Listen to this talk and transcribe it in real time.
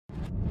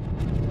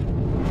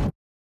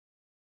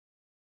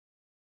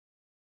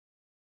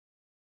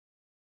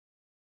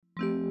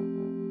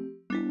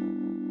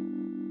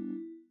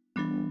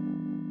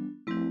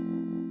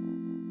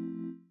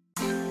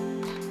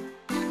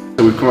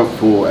come up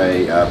for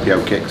a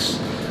PL Kicks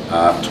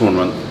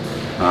tournament.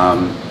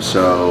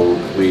 So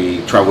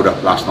we travelled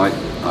up last night,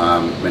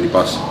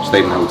 minibus,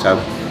 stayed in the hotel,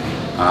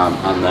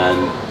 and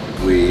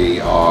then we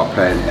are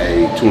playing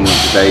a tournament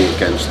today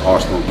against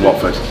Arsenal and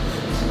Watford.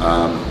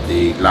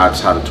 The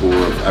lads had a tour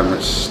of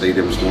Emirates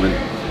Stadium this morning,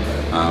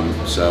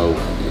 so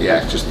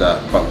yeah, it's just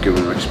about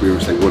giving them an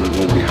experience they wouldn't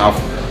normally have,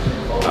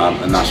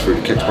 and that's through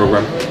the kids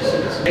program.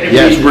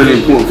 Yeah, it's really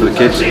important for the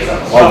kids.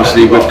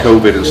 Obviously with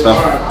COVID and stuff,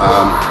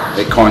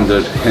 it kind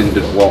of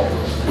hindered what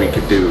we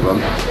could do with them,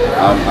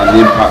 and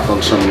the impact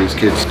on some of these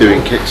kids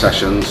doing kick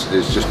sessions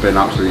has just been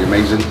absolutely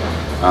amazing.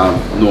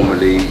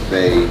 Normally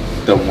they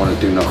don't want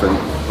to do nothing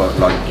but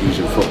like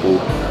using football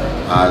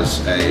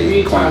as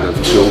a kind of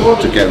tool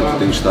to get them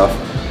to do stuff.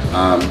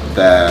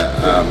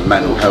 Their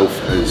mental health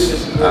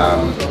is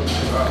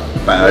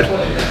bettered.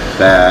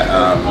 Their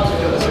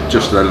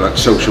just their like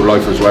social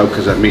life as well,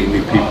 because they're meeting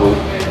new people.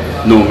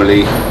 Normally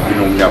you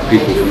have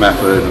people from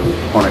Method and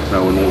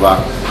Honeycomb and all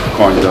that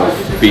kind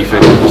of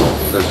beefing,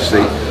 as you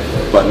see.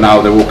 But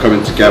now they're all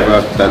coming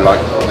together.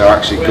 They're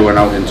actually going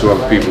out into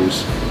other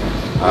people's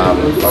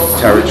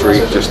like territory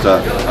just to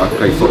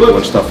play football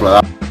and stuff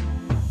like that.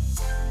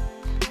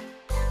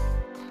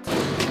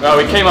 Well,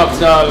 we came up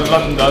to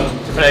London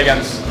to play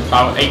against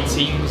about 8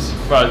 teams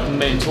for a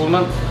mini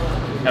tournament.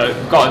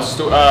 Got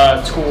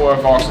a tour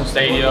of Arsenal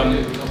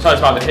Stadium, told us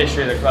about the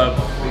history of the club.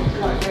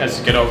 It's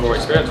a good overall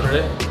experience,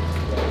 really.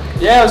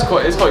 Yeah, it's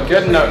quite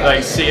good,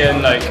 like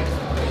seeing like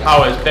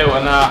how it was built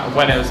and that,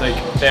 when it was like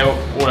built,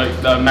 all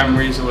like the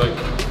memories, all like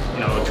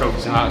the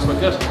trophies and that. It's quite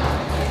good.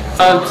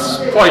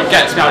 Probably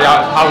gets me out of the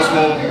house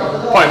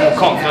more, probably more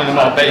confident in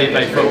my ability to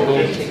play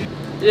football.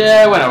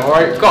 Yeah, it went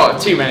alright.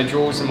 Got too many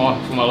draws for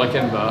my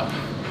liking, but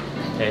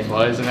it's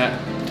well, isn't it?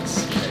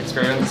 It's a good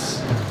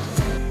experience.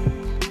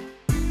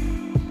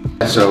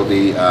 So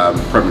the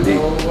Premier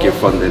League give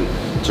funding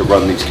to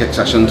run these kick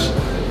sessions,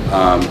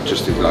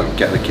 just to like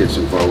get the kids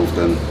involved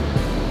and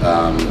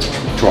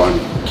try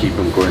and keep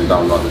them going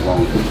down like the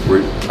wrong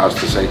route, as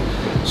to say.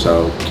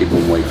 So keep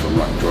them away from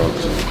like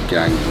drugs and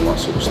gangs and that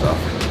sort of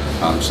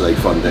stuff. So they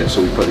fund it.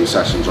 So we put these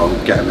sessions on,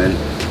 get them in,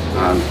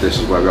 and this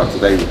is where we are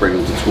today. We bring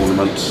them to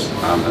tournaments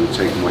and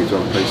take them away to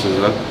other places as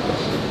well.